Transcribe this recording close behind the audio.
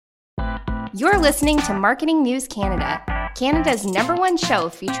You're listening to Marketing News Canada, Canada's #1 show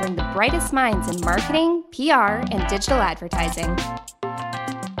featuring the brightest minds in marketing, PR, and digital advertising.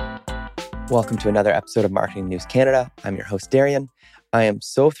 Welcome to another episode of Marketing News Canada. I'm your host, Darian. I am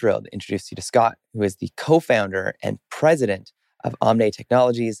so thrilled to introduce you to Scott, who is the co-founder and president of Omne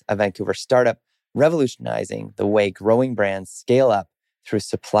Technologies, a Vancouver startup revolutionizing the way growing brands scale up through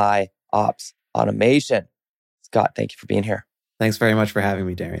supply ops automation. Scott, thank you for being here. Thanks very much for having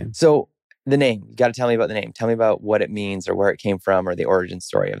me, Darian. So the name, you got to tell me about the name. Tell me about what it means or where it came from or the origin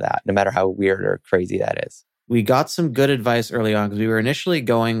story of that, no matter how weird or crazy that is. We got some good advice early on because we were initially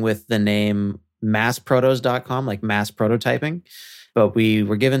going with the name massprotos.com, like mass prototyping. But we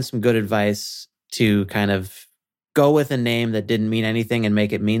were given some good advice to kind of go with a name that didn't mean anything and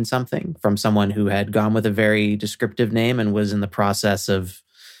make it mean something from someone who had gone with a very descriptive name and was in the process of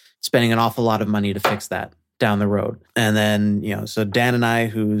spending an awful lot of money to fix that down the road. And then, so Dan and I,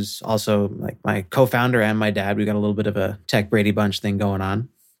 who's also like my co-founder and my dad, we got a little bit of a Tech Brady Bunch thing going on.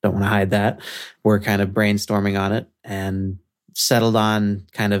 Don't want to hide that. We're kind of brainstorming on it and settled on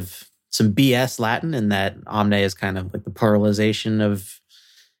kind of some BS Latin in that Omne is kind of like the pluralization of,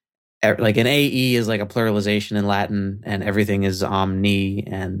 like an AE is like a pluralization in Latin and everything is Omni.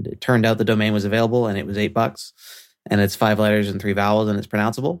 And it turned out the domain was available and it was $8 and it's 5 letters and 3 vowels and it's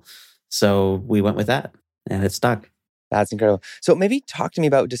pronounceable. So we went with that and it stuck. That's incredible. So maybe talk to me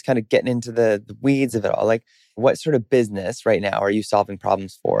about just kind of getting into the weeds of it all. Like what sort of business right now are you solving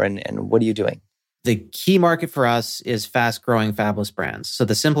problems for and what are you doing? The key market for us is fast-growing fabless brands. So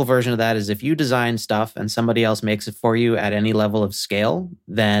the simple version of that is if you design stuff and somebody else makes it for you at any level of scale,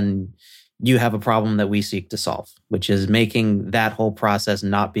 then you have a problem that we seek to solve, which is making that whole process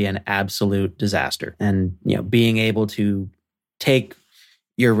not be an absolute disaster. And being able to take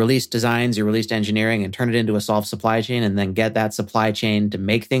your released designs, your released engineering, and turn it into a solved supply chain, and then get that supply chain to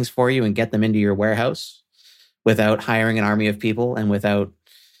make things for you and get them into your warehouse without hiring an army of people and without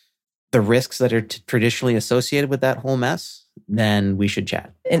the risks that are traditionally associated with that whole mess, then we should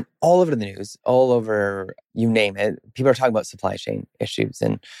chat. And all over the news, all over, you name it, people are talking about supply chain issues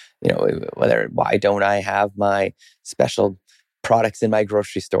and, why don't I have my special products in my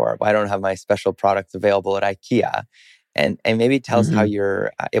grocery store? Why don't I have my special products available at IKEA? And maybe tell us how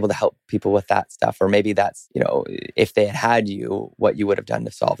you're able to help people with that stuff. Or maybe that's, if they had you, what you would have done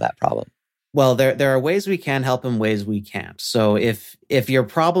to solve that problem. Well, there are ways we can help and ways we can't. So if your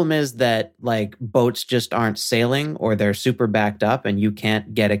problem is that like boats just aren't sailing or they're super backed up and you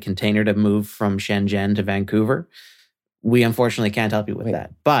can't get a container to move from Shenzhen to Vancouver, we unfortunately can't help you with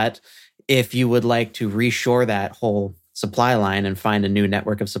that. But if you would like to reshore that whole supply line and find a new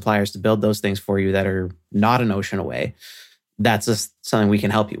network of suppliers to build those things for you that are not an ocean away, that's just something we can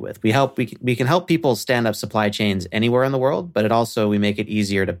help you with. We can help people stand up supply chains anywhere in the world, but we make it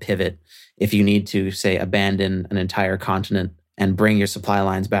easier to pivot if you need to, say, abandon an entire continent and bring your supply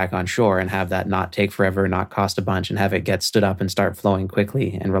lines back on shore and have that not take forever, not cost a bunch, and have it get stood up and start flowing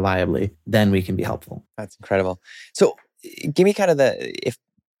quickly and reliably, then we can be helpful. That's incredible. So give me kind of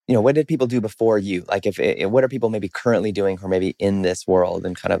what did people do before you? Like what are people maybe currently doing or maybe in this world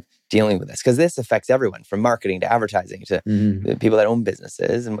and kind of dealing with this? Because this affects everyone from marketing to advertising to the people that own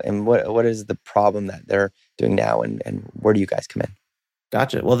businesses. And what is the problem that they're doing now and where do you guys come in?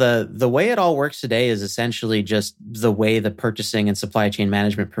 Gotcha. Well, the way it all works today is essentially just the way the purchasing and supply chain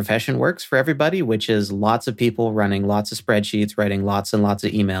management profession works for everybody, which is lots of people running lots of spreadsheets, writing lots and lots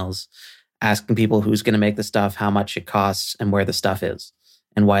of emails, asking people who's going to make the stuff, how much it costs, and where the stuff is,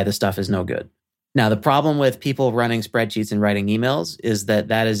 and why the stuff is no good. Now, the problem with people running spreadsheets and writing emails is that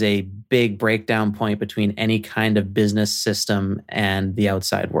is a big breakdown point between any kind of business system and the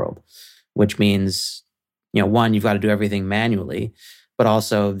outside world, which means, one, you've got to do everything manually. But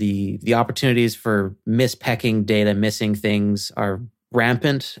also the opportunities for mispecking data, missing things are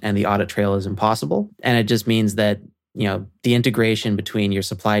rampant and the audit trail is impossible. And it just means that, the integration between your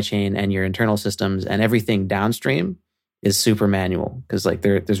supply chain and your internal systems and everything downstream is super manual. Because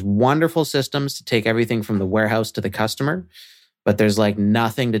there's wonderful systems to take everything from the warehouse to the customer, but there's like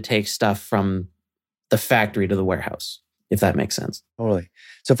nothing to take stuff from the factory to the warehouse, if that makes sense. Totally.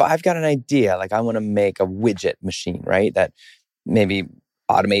 So if I've got an idea, like I want to make a widget machine, right? That maybe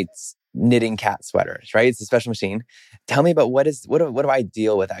automates knitting cat sweaters, right? It's a special machine. Tell me about what do I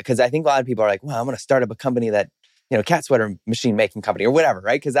deal with that? Because I think a lot of people are like, well, I'm going to start up a company that, cat sweater machine making company or whatever,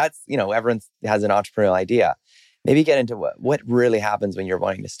 right? Because that's, everyone has an entrepreneurial idea. Maybe get into what really happens when you're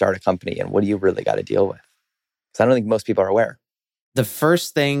wanting to start a company and what do you really got to deal with? Because I don't think most people are aware. The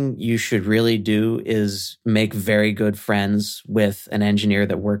first thing you should really do is make very good friends with an engineer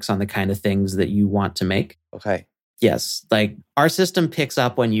that works on the kind of things that you want to make. Okay. Yes. Like our system picks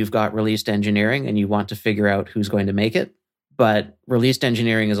up when you've got released engineering and you want to figure out who's going to make it. But released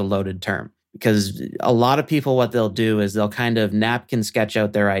engineering is a loaded term because a lot of people, what they'll do is they'll kind of napkin sketch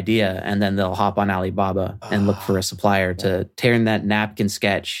out their idea and then they'll hop on Alibaba and look for a supplier to turn that napkin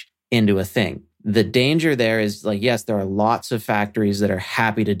sketch into a thing. The danger there is like, yes, there are lots of factories that are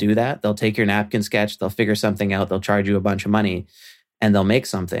happy to do that. They'll take your napkin sketch, they'll figure something out, they'll charge you a bunch of money and they'll make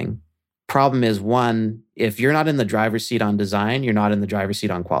something. Problem is, one, if you're not in the driver's seat on design, you're not in the driver's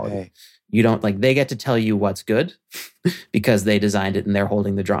seat on quality. Right. You don't they get to tell you what's good because they designed it and they're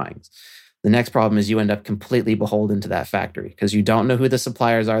holding the drawings. The next problem is you end up completely beholden to that factory because you don't know who the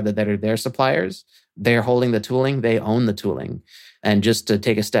suppliers are that are their suppliers. They're holding the tooling. They own the tooling. And just to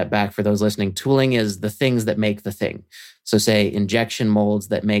take a step back for those listening, tooling is the things that make the thing. So say injection molds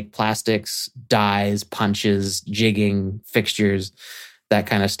that make plastics, dies, punches, jigging, fixtures, that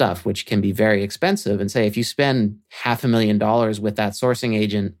kind of stuff, which can be very expensive. And say if you spend $500,000 with that sourcing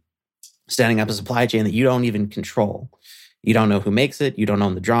agent standing up a supply chain that you don't even control, you don't know who makes it, you don't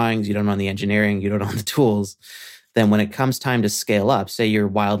own the drawings, you don't own the engineering, you don't own the tools, then when it comes time to scale up, say you're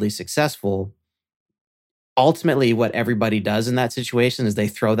wildly successful, ultimately what everybody does in that situation is they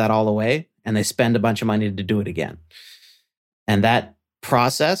throw that all away and they spend a bunch of money to do it again. And that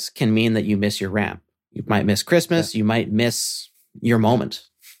process can mean that you miss your ramp. You might miss Christmas, you might miss your moment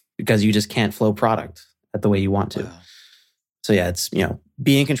because you just can't flow product at the way you want to. Wow. So yeah, it's,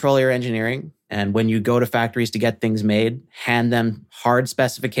 be in control of your engineering. And when you go to factories to get things made, hand them hard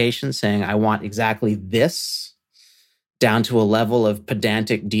specifications saying, I want exactly this, down to a level of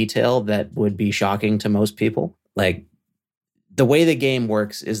pedantic detail that would be shocking to most people. Like the way the game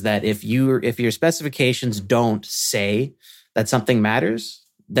works is that if your specifications don't say that something matters,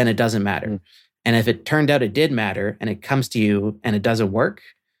 then it doesn't matter. Mm. And if it turned out it did matter and it comes to you and it doesn't work,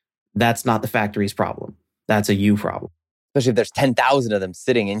 that's not the factory's problem. That's a you problem. Especially if there's 10,000 of them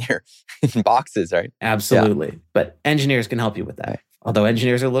sitting in your boxes, right? Absolutely. Yeah. But engineers can help you with that. Right. Although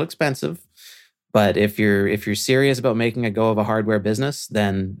engineers are a little expensive. But if you're serious about making a go of a hardware business,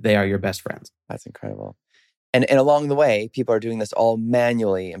 then they are your best friends. That's incredible. And along the way, people are doing this all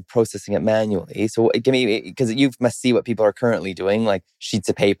manually and processing it manually. So give me, because you must see what people are currently doing, like sheets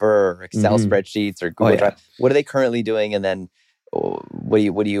of paper or Excel spreadsheets or Google Drive. What are they currently doing? And then what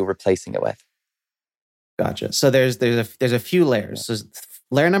are you replacing it with? Gotcha. So there's a few layers. So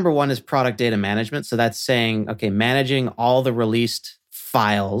layer number one is product data management. So that's saying, okay, managing all the released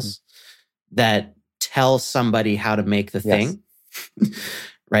files that tell somebody how to make the thing,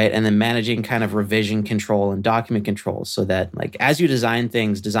 right? And then managing kind of revision control and document control so that like as you design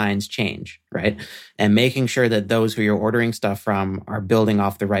things, designs change, right? And making sure that those who you're ordering stuff from are building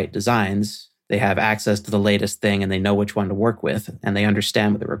off the right designs. They have access to the latest thing and they know which one to work with and they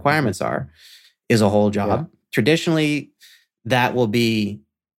understand what the requirements are is a whole job. Yeah. Traditionally, that will be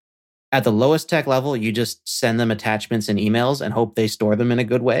at the lowest tech level, you just send them attachments and emails and hope they store them in a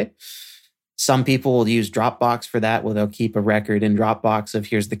good way. Some people will use Dropbox for that, where they'll keep a record in Dropbox of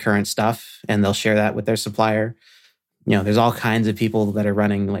here's the current stuff, and they'll share that with their supplier. There's all kinds of people that are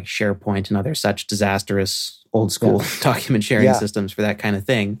running like SharePoint and other such disastrous old school document sharing systems for that kind of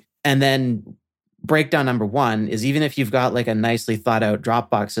thing. And then breakdown number one is even if you've got like a nicely thought out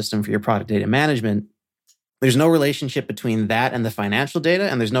Dropbox system for your product data management, there's no relationship between that and the financial data,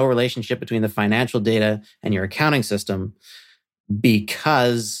 and there's no relationship between the financial data and your accounting system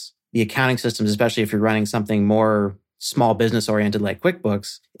because the accounting systems, especially if you're running something more small business oriented like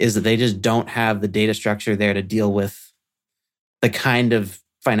QuickBooks, is that they just don't have the data structure there to deal with the kind of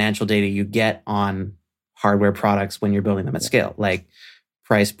financial data you get on hardware products when you're building them at scale, like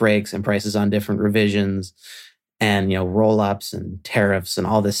price breaks and prices on different revisions and, roll-ups and tariffs and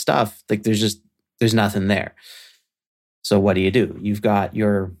all this stuff. Like there's nothing there. So what do? You've got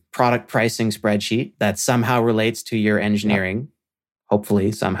your product pricing spreadsheet that somehow relates to your engineering,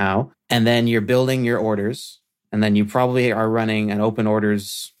 hopefully somehow. And then you're building your orders. And then you probably are running an open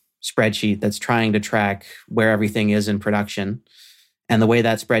orders spreadsheet that's trying to track where everything is in production. And the way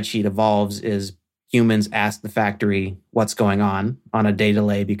that spreadsheet evolves is humans ask the factory what's going on a day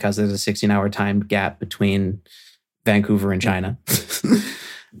delay because there's a 16-hour time gap between Vancouver and China.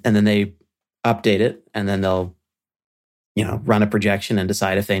 And then they update it and then they'll, run a projection and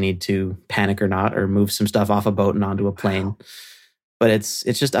decide if they need to panic or not or move some stuff off a boat and onto a plane. Wow. But it's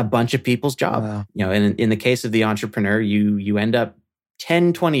just a bunch of people's job. Wow. In the case of the entrepreneur, you end up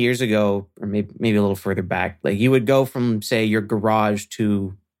 10, 20 years ago, or maybe a little further back, like you would go from, say, your garage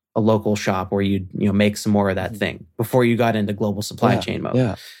to a local shop where you'd make some more of that thing before you got into global supply chain mode.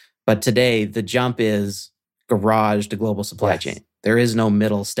 Yeah. But today, the jump is garage to global supply chain. There is no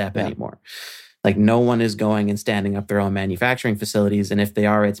middle step anymore. Like no one is going and standing up their own manufacturing facilities. And if they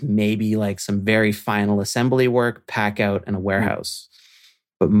are, it's maybe like some very final assembly work, pack out in a warehouse.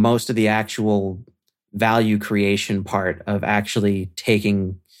 But most of the actual value creation part of actually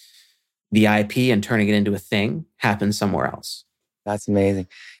taking the IP and turning it into a thing happens somewhere else. That's amazing.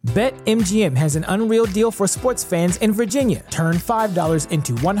 BetMGM has an unreal deal for sports fans in Virginia. Turn $5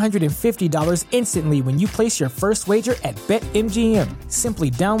 into $150 instantly when you place your first wager at BetMGM.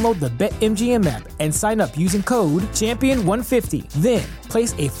 Simply download the BetMGM app and sign up using code Champion150. Then,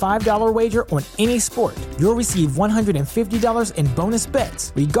 place a $5 wager on any sport. You'll receive $150 in bonus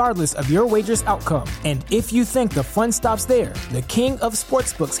bets, regardless of your wager's outcome. And if you think the fun stops there, the King of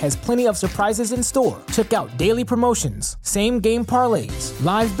Sportsbooks has plenty of surprises in store. Check out daily promotions, same-game parlays,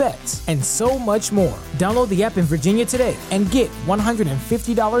 live bets, and so much more. Download the app in Virginia today and get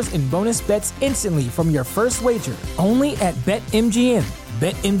 $150 in bonus bets instantly from your first wager. Only at BetMGM.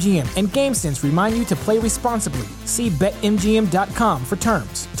 BetMGM and GameSense remind you to play responsibly. See BetMGM.com for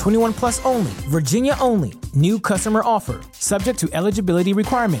terms. 21 plus only. Virginia only. New customer offer. Subject to eligibility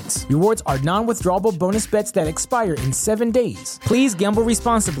requirements. Rewards are non-withdrawable bonus bets that expire in 7 days. Please gamble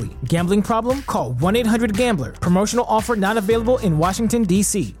responsibly. Gambling problem? Call 1-800-GAMBLER. Promotional offer not available in Washington,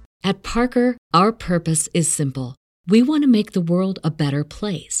 D.C. At Parker, our purpose is simple. We want to make the world a better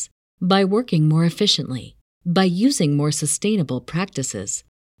place by working more efficiently, by using more sustainable practices,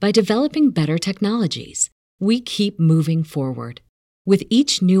 by developing better technologies. We keep moving forward. With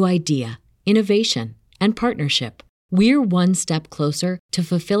each new idea, innovation, and partnership, we're one step closer to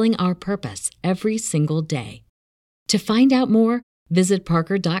fulfilling our purpose every single day. To find out more, visit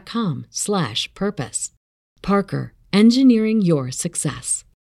parker.com/purpose. Parker, engineering your success.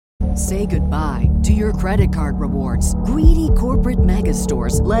 Say goodbye to your credit card rewards. Greedy corporate mega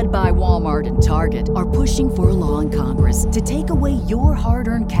stores, led by Walmart and Target, are pushing for a law in Congress to take away your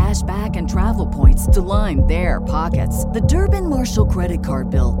hard-earned cash back and travel points to line their pockets. The Durbin-Marshall credit card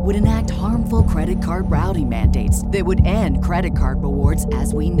bill would enact harmful credit card routing mandates that would end credit card rewards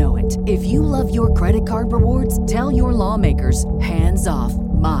as we know it. If you love your credit card rewards, tell your lawmakers, hands off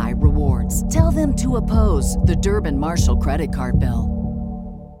my rewards. Tell them to oppose the Durbin-Marshall credit card bill.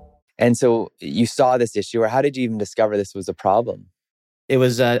 And so you saw this issue, or how did you even discover this was a problem? It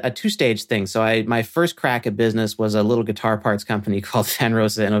was a two-stage thing. So my first crack at business was a little guitar parts company called Fan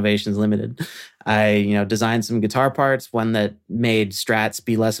Rosa Innovations Limited. I designed some guitar parts, one that made Strats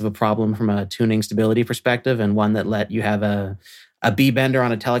be less of a problem from a tuning stability perspective, and one that let you have a B bender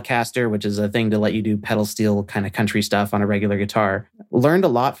on a Telecaster, which is a thing to let you do pedal steel kind of country stuff on a regular guitar. Learned a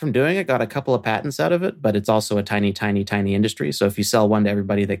lot from doing it, got a couple of patents out of it, but it's also a tiny, tiny, tiny industry. So if you sell one to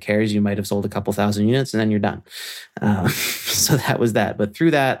everybody that cares, you might have sold a couple thousand units and then you're done. So that was that. But through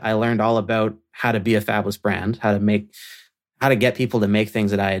that, I learned all about how to be a fabless brand, how to get people to make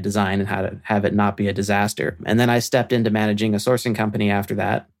things that I had designed and how to have it not be a disaster. And then I stepped into managing a sourcing company after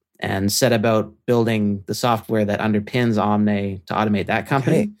that, and set about building the software that underpins Omne to automate that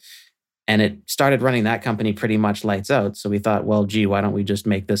company. Okay. And it started running that company pretty much lights out. So we thought, well, gee, why don't we just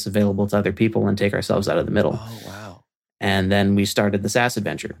make this available to other people and take ourselves out of the middle? Oh, wow. And then we started the SaaS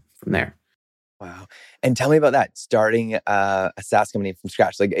adventure from there. Wow. And tell me about that, starting a SaaS company from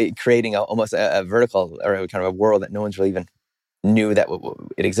scratch, like creating almost a vertical or kind of a world that no one's really even knew that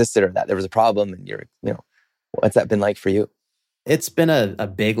it existed or that there was a problem. And what's that been like for you? It's been a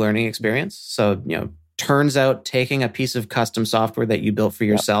big learning experience. So, turns out taking a piece of custom software that you built for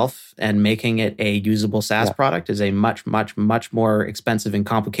yourself and making it a usable SaaS product is a much, much, much more expensive and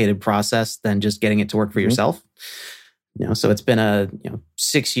complicated process than just getting it to work for yourself. So it's been a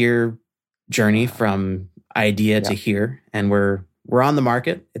 6-year journey from idea to here, and we're on the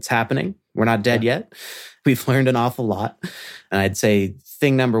market. It's happening. We're not dead yet. We've learned an awful lot. And I'd say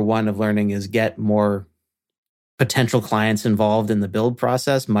thing number one of learning is get more potential clients involved in the build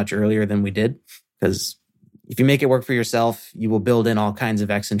process much earlier than we did. Because if you make it work for yourself, you will build in all kinds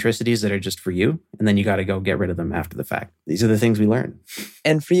of eccentricities that are just for you. And then you got to go get rid of them after the fact. These are the things we learned.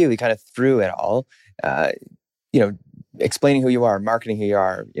 And for you, we kind of through it all, explaining who you are, marketing who you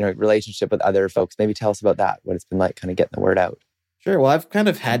are, relationship with other folks. Maybe tell us about that, what it's been like kind of getting the word out. Sure. Well, I've kind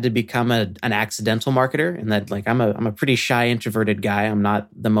of had to become an accidental marketer, in that I'm a pretty shy, introverted guy. I'm not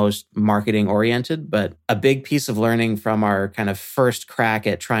the most marketing oriented, but a big piece of learning from our kind of first crack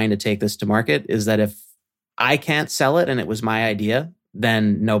at trying to take this to market is that if I can't sell it and it was my idea,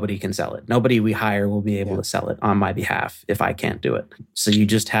 then nobody can sell it. Nobody we hire will be able to sell it on my behalf if I can't do it. So you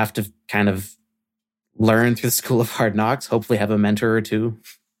just have to kind of learn through the school of hard knocks, hopefully have a mentor or two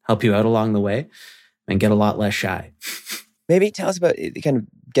help you out along the way, and get a lot less shy. Maybe tell us about kind of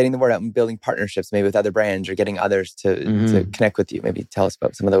getting the word out and building partnerships, maybe with other brands or getting others to connect with you. Maybe tell us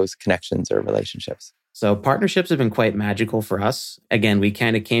about some of those connections or relationships. So partnerships have been quite magical for us. Again, we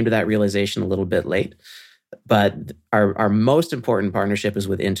kind of came to that realization a little bit late. But our most important partnership is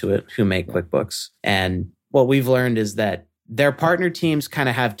with Intuit, who make QuickBooks. And what we've learned is that their partner teams kind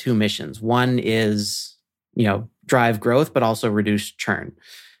of have two missions. One is, drive growth, but also reduce churn.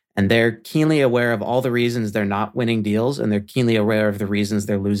 And they're keenly aware of all the reasons they're not winning deals, and they're keenly aware of the reasons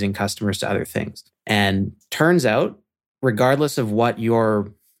they're losing customers to other things. And turns out, regardless of what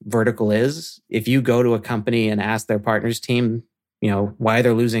your vertical is, if you go to a company and ask their partners team, why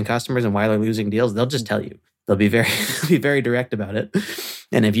they're losing customers and why they're losing deals, they'll just tell you. They'll be very direct about it.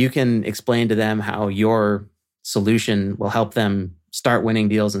 And if you can explain to them how your solution will help them start winning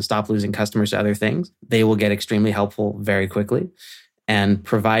deals and stop losing customers to other things, they will get extremely helpful very quickly and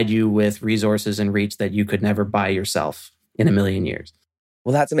provide you with resources and reach that you could never buy yourself in a million years.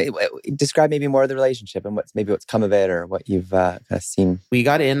 Well, that's amazing. Describe maybe more of the relationship and what's come of it or what you've kind of seen. We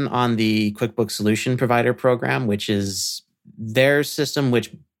got in on the QuickBooks Solution Provider Program, which is their system,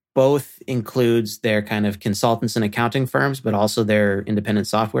 which both includes their kind of consultants and accounting firms, but also their independent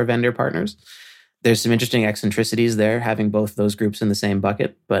software vendor partners. There's some interesting eccentricities there, having both those groups in the same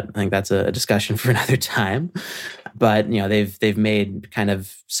bucket, but I think that's a discussion for another time. But they've made kind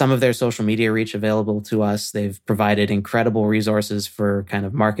of some of their social media reach available to us. They've provided incredible resources for kind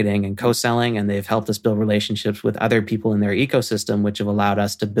of marketing and co-selling, and they've helped us build relationships with other people in their ecosystem, which have allowed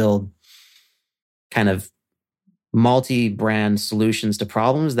us to build kind of multi-brand solutions to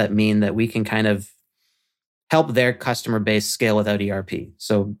problems that mean that we can kind of help their customer base scale without ERP.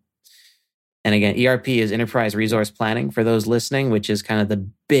 And again, ERP is Enterprise Resource Planning for those listening, which is kind of the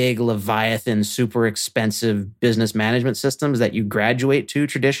big Leviathan, super expensive business management systems that you graduate to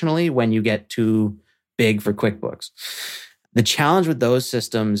traditionally when you get too big for QuickBooks. The challenge with those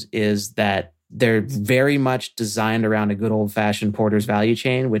systems is that they're very much designed around a good old-fashioned Porter's value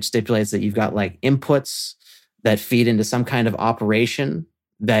chain, which stipulates that you've got like inputs that feed into some kind of operation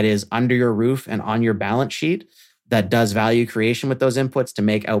that is under your roof and on your balance sheet that does value creation with those inputs to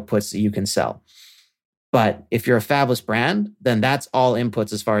make outputs that you can sell. But if you're a fabless brand, then that's all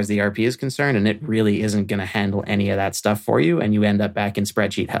inputs as far as the ERP is concerned, and it really isn't going to handle any of that stuff for you, and you end up back in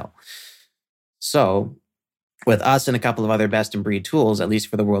spreadsheet hell. So with us and a couple of other best-in-breed tools, at least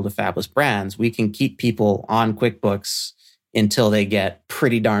for the world of fabless brands, we can keep people on QuickBooks until they get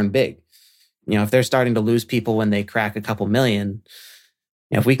pretty darn big. If they're starting to lose people when they crack a couple million,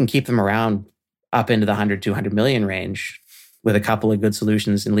 if we can keep them around up into the 100, 200 million range with a couple of good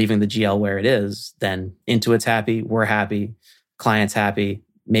solutions and leaving the GL where it is, then Intuit's happy, we're happy, client's happy,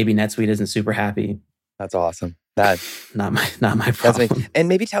 maybe NetSuite isn't super happy. That's awesome. That's not my problem. And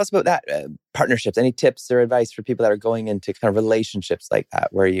maybe tell us about that partnerships. Any tips or advice for people that are going into kind of relationships like that,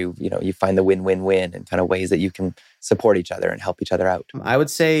 where you find the win-win-win and kind of ways that you can support each other and help each other out? I would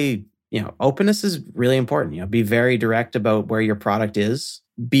say, openness is really important. Be very direct about where your product is.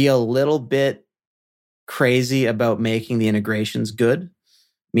 Be a little bit crazy about making the integrations good,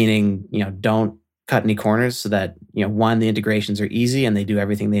 meaning, don't cut any corners so that, one, the integrations are easy and they do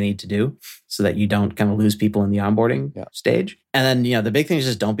everything they need to do so that you don't kind of lose people in the onboarding stage. And then, the big thing is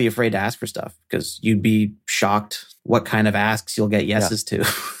just don't be afraid to ask for stuff, because you'd be shocked what kind of asks you'll get yeses to.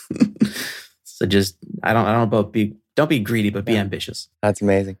 So just, don't be greedy, but be ambitious. That's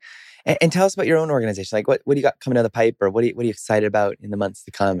amazing. And tell us about your own organization. Like what do you got coming down the pipe, or what are you excited about in the months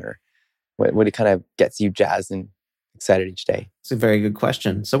to come, or what kind of gets you jazzed and excited each day? It's a very good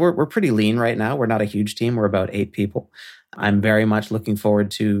question. So we're pretty lean right now. We're not a huge team. We're about 8 people. I'm very much looking forward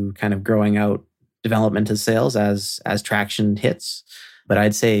to kind of growing out development and sales as traction hits. But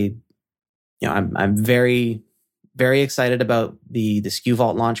I'd say, I'm very, very excited about the SKU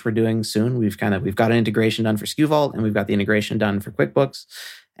Vault launch we're doing soon. We've got an integration done for SKU Vault, and we've got the integration done for QuickBooks.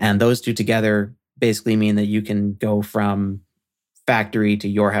 And those two together basically mean that you can go from factory to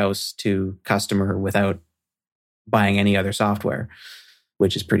your house to customer without buying any other software,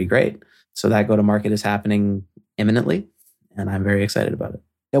 which is pretty great. So that go-to-market is happening imminently, and I'm very excited about it.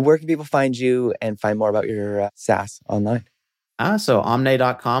 Now, where can people find you and find more about your SaaS online? So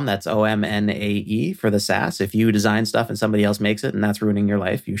omnae.com, that's OMNAE for the SaaS. If you design stuff and somebody else makes it and that's ruining your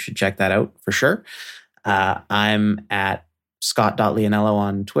life, you should check that out for sure. I'm at Scott.Leonello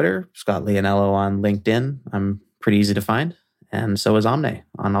on Twitter, Scott Leonello on LinkedIn. I'm pretty easy to find. And so is Omnae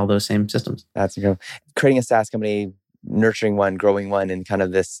on all those same systems. That's incredible. Creating a SaaS company, nurturing one, growing one, and kind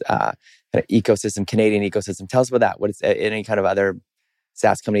of this kind of ecosystem, Canadian ecosystem. Tell us about that. What is any kind of other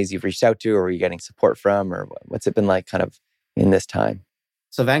SaaS companies you've reached out to, or are you getting support from, or what's it been like kind of in this time?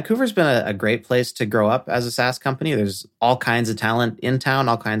 So Vancouver's been a great place to grow up as a SaaS company. There's all kinds of talent in town,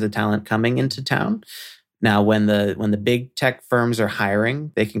 all kinds of talent coming into town. Now, when the big tech firms are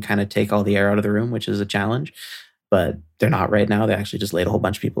hiring, they can kind of take all the air out of the room, which is a challenge. But they're not right now. They actually just laid a whole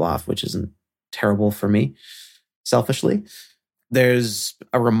bunch of people off, which isn't terrible for me, selfishly. There's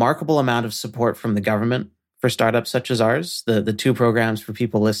a remarkable amount of support from the government for startups such as ours. The two programs for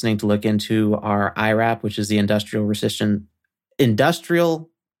people listening to look into are IRAP, which is the Industrial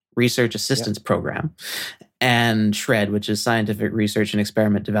Research Assistance Program, and SHRED, which is Scientific Research and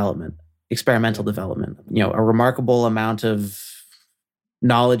Experimental Development. A remarkable amount of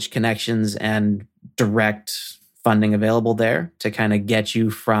knowledge, connections, and direct funding available there to kind of get you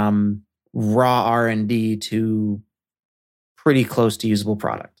from raw R&D to pretty close to usable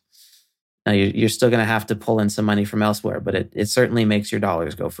product. Now, you're still going to have to pull in some money from elsewhere, but it certainly makes your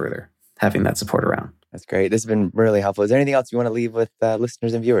dollars go further, having that support around. That's great. This has been really helpful. Is there anything else you want to leave with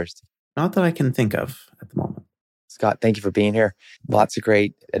listeners and viewers? Not that I can think of at the moment. Scott, thank you for being here. Lots of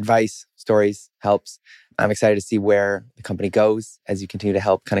great advice, stories, helps. I'm excited to see where the company goes as you continue to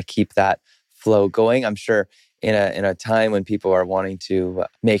help kind of keep that flow going. I'm sure in a time when people are wanting to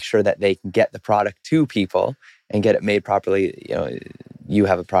make sure that they can get the product to people and get it made properly, you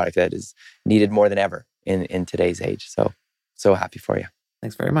have a product that is needed more than ever in today's age. So happy for you.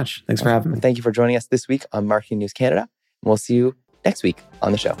 Thanks very much. Thanks for having me. Thank you for joining us this week on Marketing News Canada. And we'll see you next week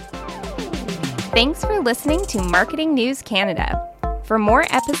on the show. Thanks for listening to Marketing News Canada. For more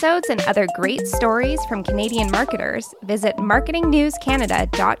episodes and other great stories from Canadian marketers, visit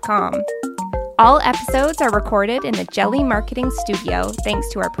marketingnewscanada.com. All episodes are recorded in the Jelly Marketing Studio thanks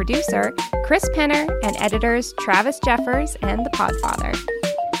to our producer, Chris Penner, and editors Travis Jeffers and The Podfather.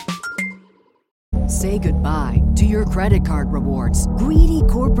 Say goodbye to your credit card rewards. Greedy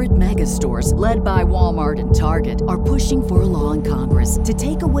corporate mega stores, led by Walmart and Target, are pushing for a law in Congress to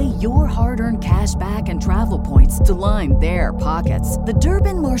take away your hard-earned cash back and travel points to line their pockets. The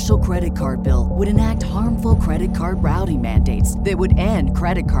Durbin-Marshall credit card bill would enact harmful credit card routing mandates that would end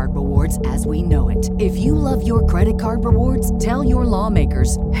credit card rewards as we know it. If you love your credit card rewards, tell your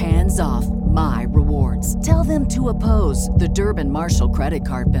lawmakers, hands off my rewards. Tell them to oppose the Durbin-Marshall credit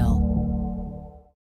card bill.